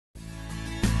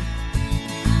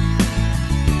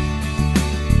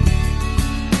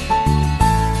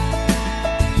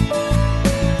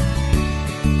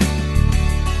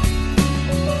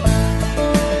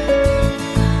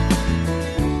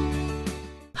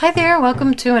Hi there,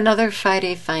 welcome to another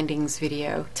Friday Findings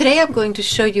video. Today I'm going to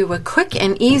show you a quick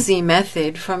and easy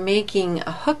method for making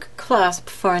a hook clasp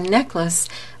for a necklace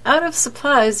out of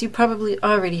supplies you probably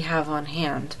already have on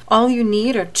hand. All you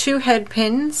need are 2 head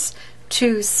pins,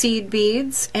 2 seed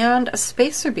beads, and a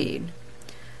spacer bead.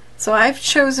 So I've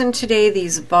chosen today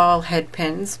these ball head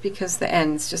pins because the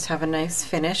ends just have a nice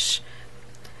finish.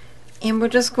 And we're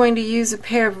just going to use a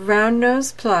pair of round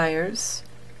nose pliers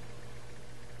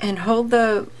and hold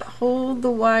the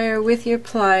wire with your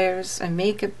pliers and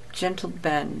make a gentle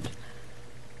bend.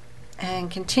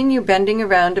 And continue bending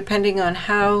around. Depending on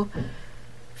how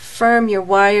firm your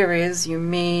wire is, you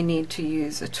may need to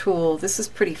use a tool. This is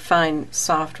pretty fine,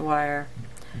 soft wire.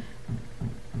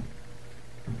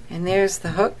 And there's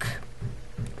the hook.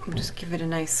 Just give it a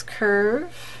nice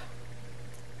curve.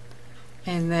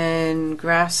 And then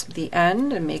grasp the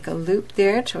end and make a loop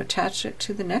there to attach it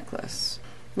to the necklace.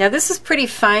 Now this is pretty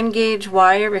fine gauge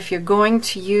wire. If you're going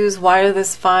to use wire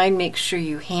this fine, make sure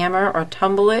you hammer or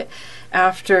tumble it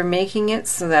after making it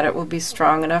so that it will be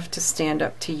strong enough to stand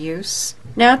up to use.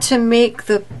 Now to make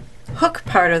the hook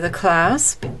part of the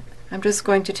clasp, I'm just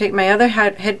going to take my other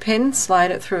head pin,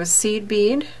 slide it through a seed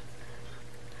bead,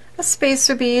 a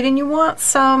spacer bead, and you want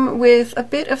some with a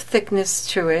bit of thickness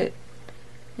to it,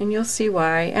 and you'll see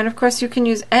why. And of course you can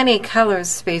use any color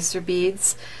spacer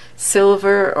beads,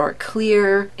 silver or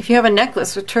clear. If you have a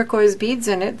necklace with turquoise beads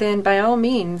in it, then by all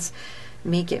means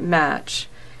make it match.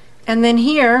 And then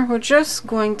here we're just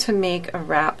going to make a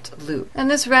wrapped loop. And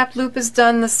this wrapped loop is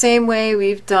done the same way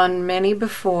we've done many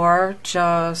before.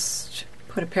 Just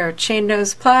put a pair of chain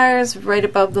nose pliers right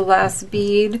above the last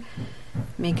bead,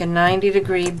 make a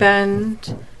 90-degree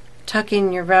bend, tuck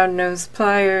in your round nose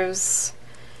pliers,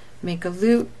 make a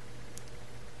loop.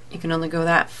 You can only go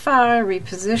that far,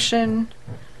 reposition,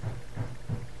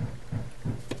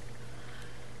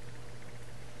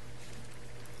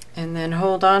 and then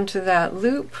hold on to that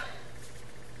loop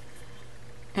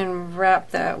and wrap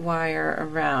that wire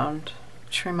around.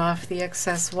 Trim off the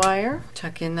excess wire,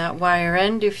 tuck in that wire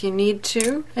end if you need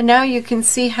to, and now you can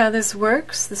see how this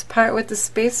works. This part with the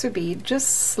spacer bead just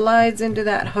slides into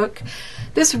that hook.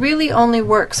 This really only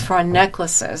works for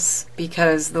necklaces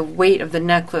because the weight of the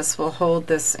necklace will hold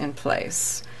this in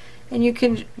place. And you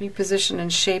can reposition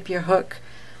and shape your hook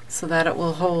so that it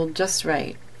will hold just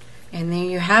right. And there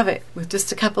you have it. With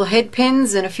just a couple head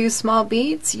pins and a few small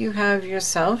beads, you have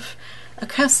yourself a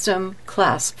custom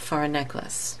clasp for a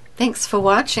necklace. Thanks for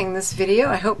watching this video.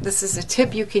 I hope this is a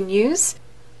tip you can use.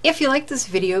 If you like this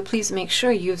video, please make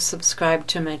sure you've subscribed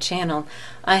to my channel.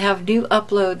 I have new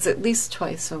uploads at least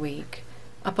twice a week.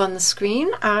 Up on the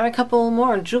screen are a couple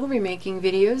more jewelry making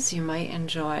videos you might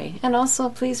enjoy. And also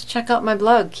please check out my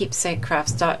blog,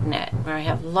 keepsakecrafts.net, where I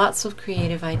have lots of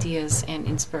creative ideas and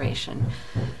inspiration.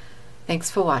 Thanks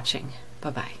for watching.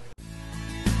 Bye-bye.